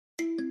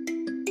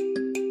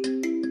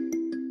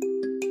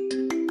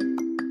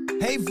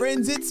Hey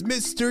friends, it's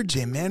Mr.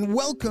 Jim and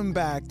welcome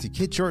back to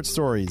Kid Short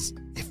Stories.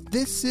 If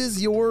this is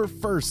your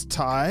first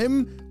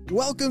time,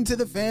 welcome to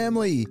the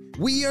family.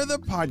 We are the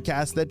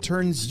podcast that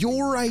turns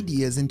your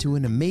ideas into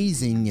an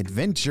amazing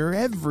adventure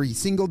every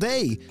single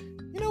day.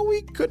 You know,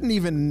 we couldn't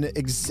even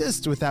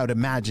exist without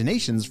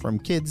imaginations from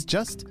kids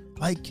just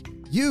like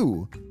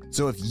you.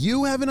 So if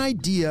you have an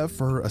idea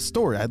for a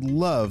story, I'd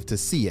love to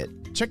see it.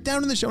 Check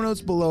down in the show notes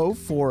below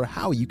for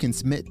how you can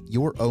submit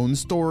your own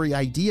story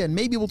idea, and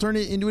maybe we'll turn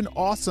it into an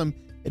awesome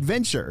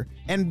adventure.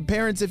 And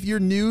parents, if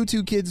you're new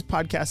to kids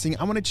podcasting,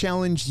 I want to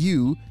challenge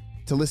you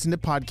to listen to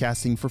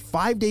podcasting for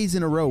 5 days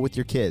in a row with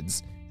your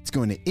kids. It's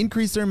going to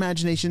increase their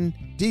imagination,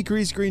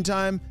 decrease screen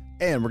time,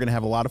 and we're going to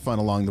have a lot of fun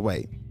along the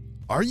way.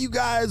 Are you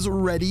guys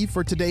ready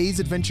for today's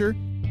adventure?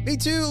 Me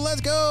too, let's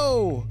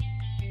go!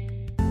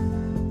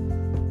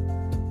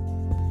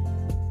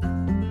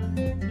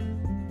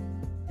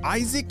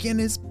 Isaac and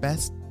his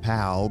best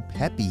pal,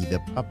 Peppy the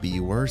puppy,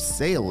 were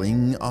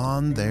sailing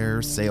on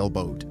their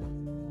sailboat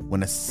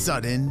when a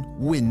sudden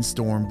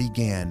windstorm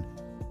began.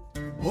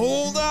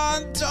 "Hold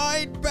on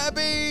tight,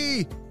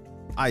 Peppy!"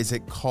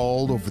 Isaac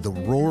called over the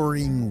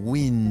roaring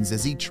winds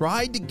as he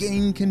tried to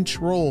gain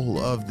control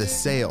of the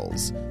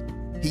sails.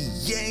 He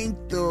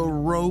yanked the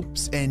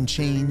ropes and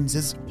chains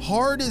as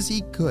hard as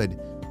he could,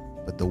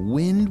 but the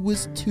wind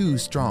was too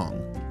strong.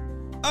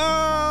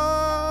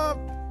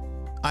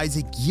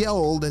 Isaac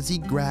yelled as he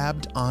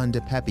grabbed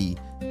onto Peppy.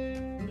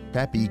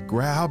 Peppy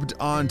grabbed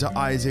onto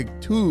Isaac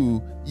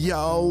too,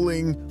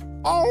 yowling,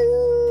 "Oh!"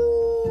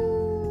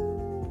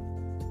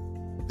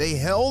 They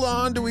held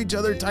on to each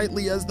other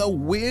tightly as the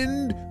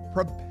wind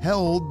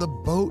propelled the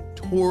boat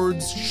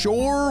towards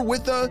shore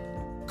with a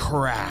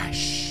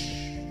crash.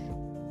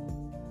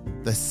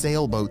 The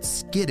sailboat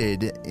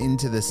skidded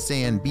into the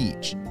sand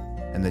beach,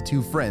 and the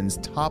two friends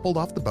toppled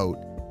off the boat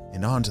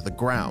and onto the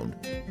ground.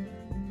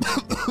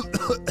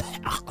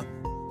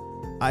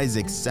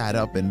 Isaac sat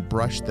up and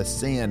brushed the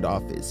sand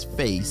off his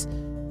face.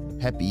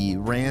 Peppy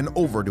ran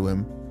over to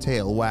him,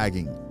 tail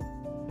wagging.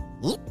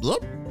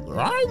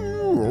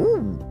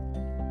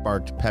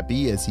 Barked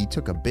Peppy as he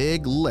took a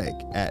big lick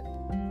at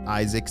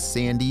Isaac's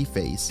sandy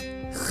face.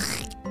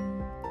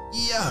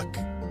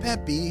 "Yuck,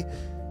 Peppy,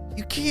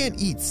 you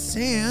can't eat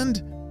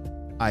sand,"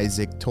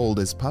 Isaac told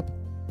his pup,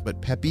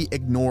 but Peppy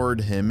ignored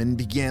him and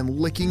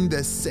began licking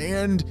the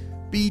sand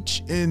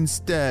beach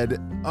instead.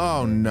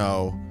 Oh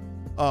no,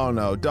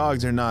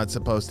 dogs are not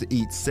supposed to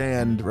eat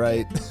sand,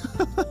 right?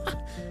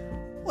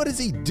 What is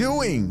he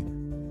doing?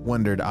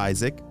 Wondered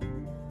Isaac.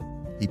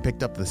 He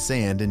picked up the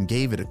sand and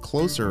gave it a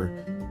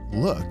closer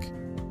look.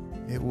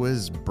 It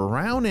was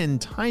brown and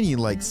tiny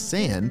like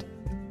sand.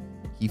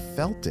 He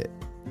felt it.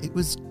 It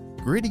was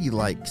gritty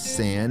like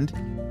sand.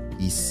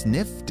 He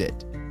sniffed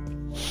it.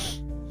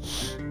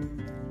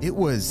 It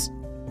was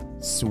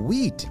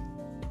sweet,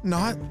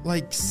 not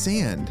like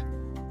sand.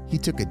 He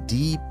took a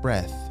deep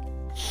breath.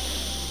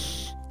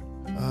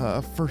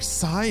 For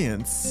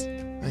science,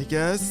 I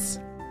guess,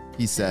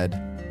 he said,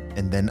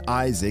 and then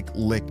Isaac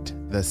licked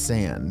the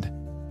sand.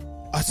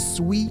 A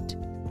sweet,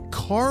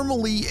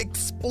 caramely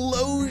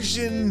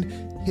explosion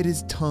hit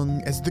his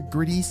tongue as the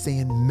gritty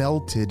sand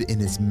melted in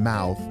his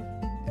mouth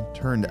and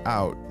turned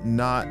out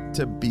not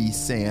to be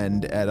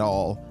sand at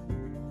all.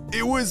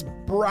 It was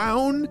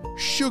brown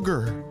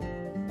sugar.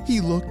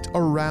 He looked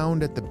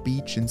around at the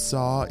beach and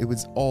saw it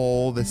was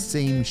all the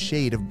same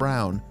shade of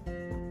brown.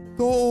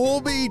 The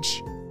whole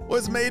beach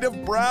was made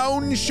of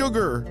brown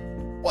sugar.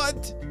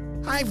 What?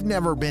 I've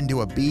never been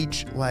to a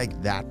beach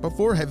like that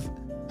before. Have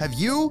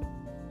you?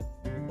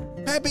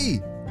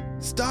 Peppy,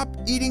 stop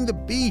eating the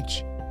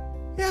beach.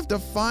 You have to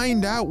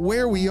find out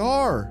where we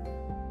are,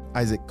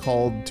 Isaac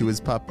called to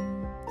his pup.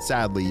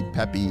 Sadly,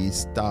 Peppy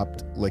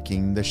stopped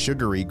licking the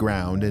sugary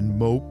ground and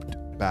moped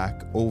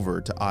back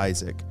over to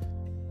Isaac.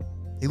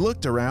 He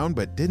looked around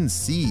but didn't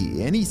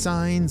see any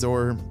signs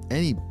or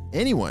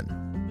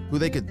anyone who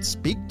they could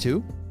speak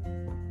to.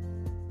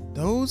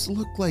 Those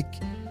look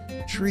like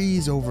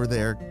trees over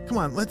there. Come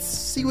on, let's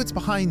see what's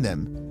behind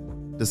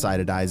them,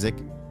 decided Isaac.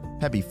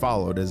 Peppy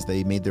followed as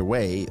they made their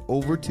way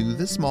over to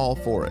the small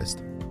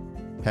forest.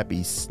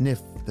 Peppy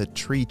sniffed the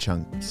tree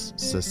chunks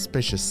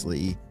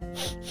suspiciously,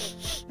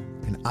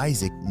 and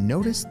Isaac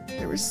noticed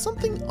there was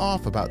something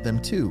off about them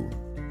too.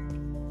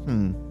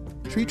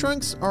 Tree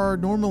trunks are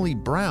normally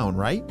brown,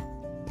 right?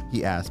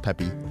 He asked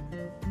Peppy.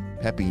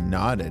 Peppy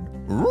nodded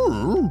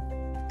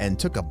and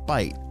took a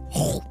bite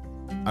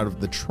out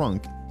of the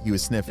trunk he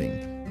was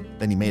sniffing.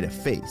 Then he made a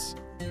face.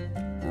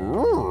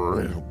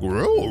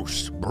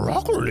 Gross,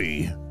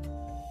 broccoli.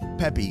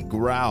 Peppy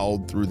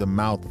growled through the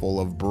mouthful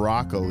of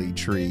broccoli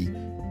tree.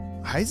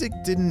 Isaac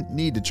didn't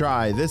need to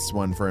try this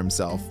one for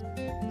himself.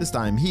 This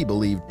time he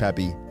believed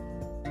Peppy.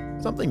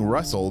 Something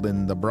rustled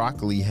in the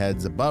broccoli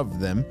heads above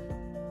them,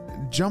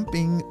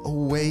 jumping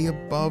away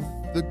above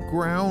the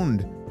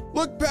ground.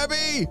 Look,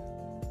 Peppy!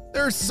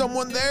 There's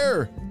someone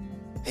there!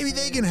 Maybe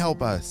they can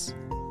help us.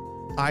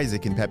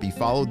 Isaac and Peppy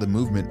followed the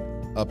movement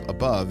up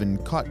above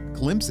and caught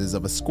glimpses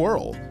of a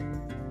squirrel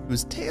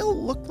whose tail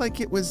looked like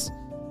it was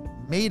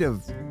made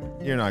of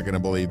You're not going to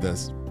believe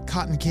this.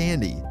 Cotton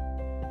candy.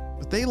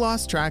 But they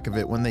lost track of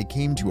it when they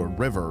came to a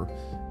river,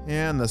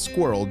 and the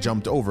squirrel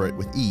jumped over it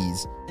with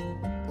ease.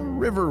 The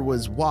river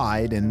was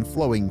wide and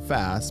flowing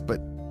fast,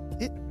 but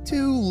it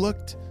too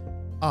looked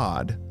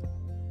odd.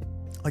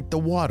 Like the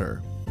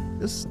water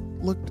just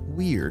looked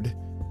weird.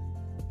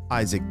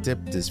 Isaac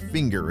dipped his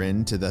finger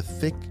into the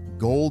thick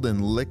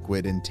golden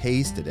liquid and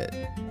tasted it.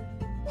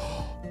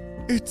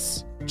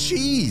 "It's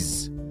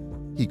cheese!"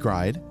 he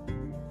cried.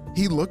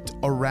 He looked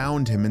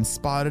around him and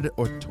spotted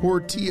a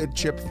tortilla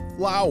chip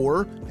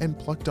flour and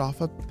plucked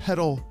off a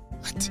petal.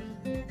 What?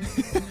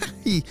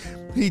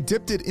 He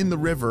dipped it in the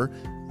river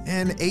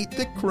and ate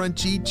the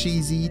crunchy,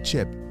 cheesy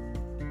chip.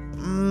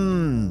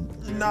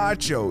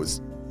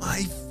 Nachos,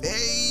 my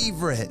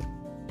favorite.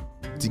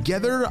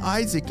 Together,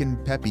 Isaac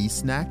and Peppy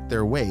snacked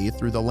their way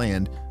through the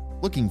land,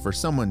 looking for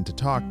someone to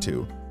talk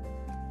to.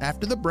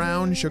 After the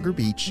brown sugar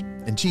beach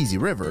and cheesy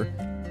river,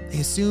 they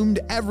assumed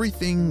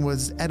everything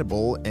was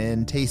edible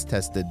and taste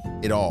tested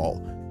it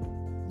all.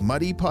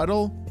 Muddy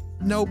puddle?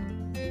 Nope.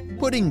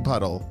 Pudding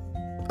puddle.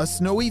 A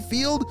snowy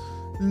field?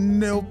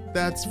 Nope,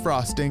 that's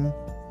frosting.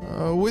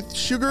 With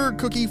sugar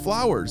cookie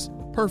flowers,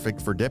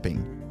 perfect for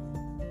dipping.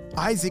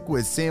 Isaac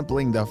was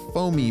sampling the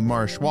foamy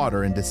marsh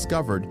water and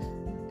discovered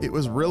it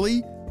was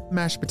really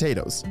mashed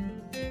potatoes.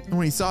 And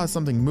when he saw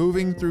something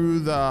moving through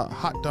the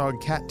hot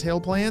dog cattail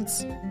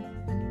plants,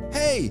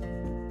 "Hey,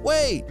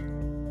 wait,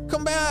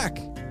 come back!"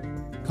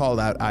 called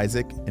out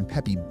Isaac, and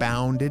Peppy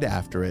bounded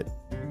after it.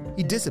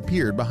 He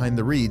disappeared behind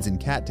the reeds and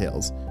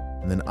cattails,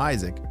 and then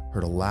Isaac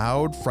heard a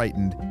loud,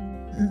 frightened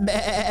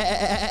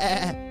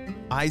 "Bah!"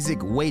 Isaac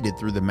waded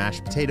through the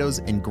mashed potatoes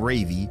and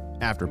gravy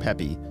after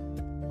Peppy.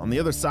 On the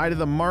other side of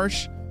the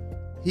marsh,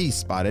 he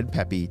spotted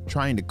Peppy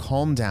trying to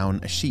calm down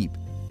a sheep.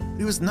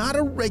 It was not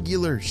a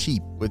regular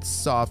sheep with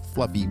soft,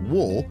 fluffy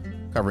wool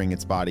covering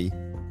its body.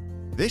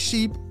 This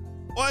sheep,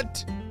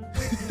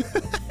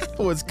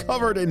 was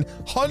covered in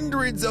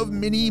hundreds of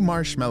mini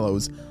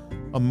marshmallows.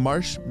 A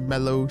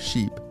marshmallow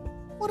sheep.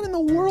 What in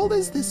the world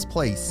is this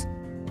place?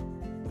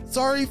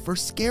 "Sorry for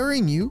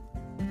scaring you,"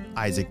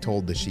 Isaac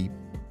told the sheep.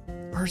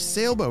 "Our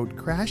sailboat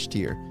crashed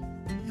here,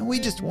 and we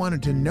just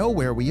wanted to know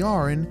where we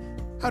are and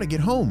how to get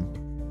home."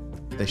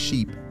 The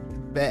sheep,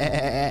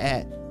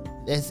 "Bah,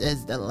 this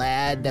is the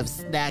land of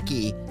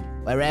Snacky,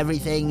 where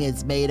everything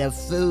is made of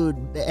food."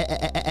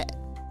 Bah.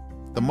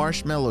 The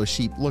marshmallow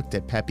sheep looked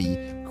at Peppy,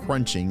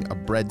 crunching a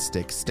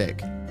breadstick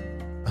stick.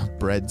 A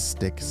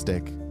breadstick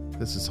stick.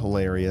 This is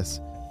hilarious.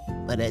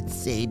 "But it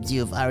seems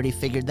you've already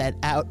figured that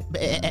out.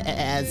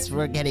 As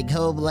for getting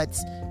home,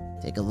 let's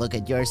take a look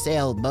at your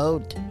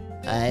sailboat.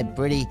 I'm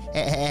pretty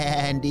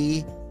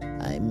handy.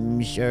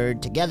 I'm sure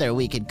together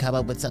we can come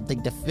up with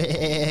something to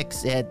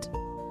fix it."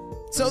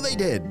 So they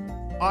did.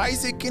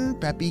 Isaac and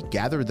Peppy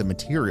gathered the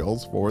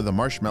materials for the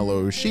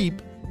marshmallow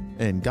sheep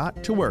and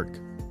got to work.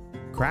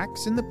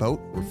 Cracks in the boat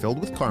were filled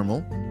with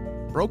caramel.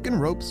 Broken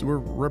ropes were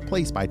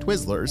replaced by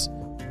Twizzlers.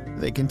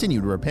 They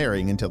continued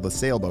repairing until the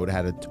sailboat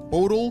had a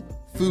total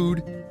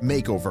food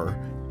makeover,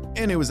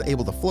 and it was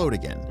able to float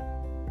again.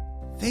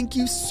 "Thank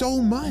you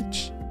so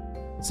much,"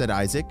 said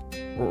Isaac.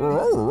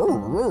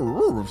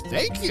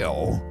 "Thank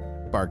you,"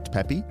 barked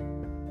Peppy.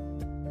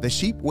 The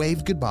sheep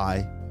waved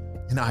goodbye,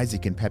 and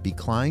Isaac and Peppy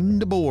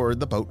climbed aboard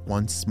the boat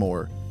once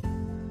more.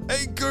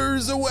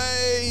 "Anchors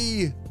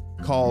away!"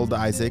 called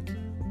Isaac,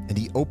 and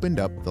he opened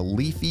up the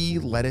leafy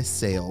lettuce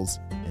sails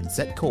and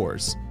set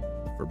course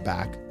for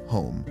back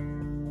home.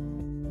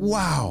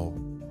 Wow!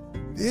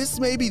 This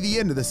may be the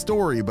end of the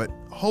story, but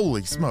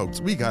holy smokes,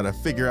 we gotta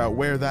figure out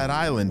where that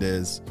island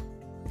is.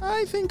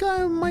 I think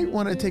I might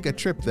want to take a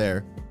trip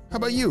there. How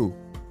about you?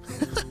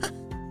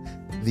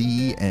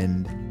 The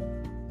end.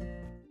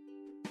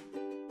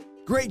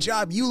 Great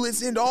job, you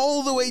listened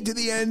all the way to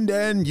the end,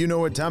 and you know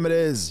what time it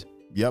is.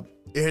 Yep,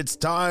 it's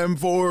time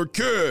for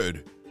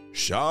Kid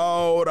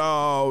Shout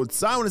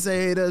Outs. I want to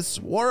say hey to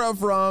Swara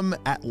from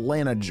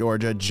Atlanta,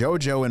 Georgia,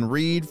 Jojo and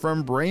Reed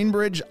from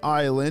Brainbridge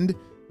Island,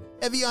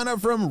 Eviana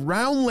from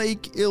Round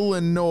Lake,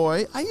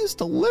 Illinois. I used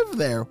to live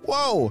there.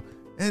 Whoa!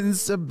 And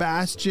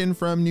Sebastian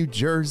from New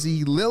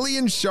Jersey, Lily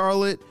and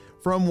Charlotte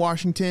from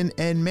Washington,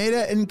 and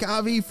Maida and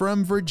Kavi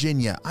from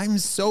Virginia. I'm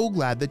so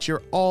glad that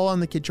you're all on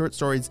the Kid Short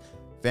Stories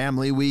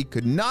family. We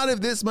could not have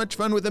this much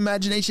fun with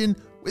imagination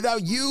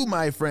without you,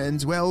 my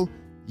friends. Well,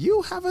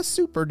 you have a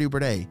super duper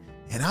day,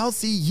 and I'll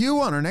see you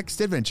on our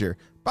next adventure.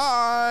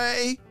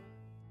 Bye!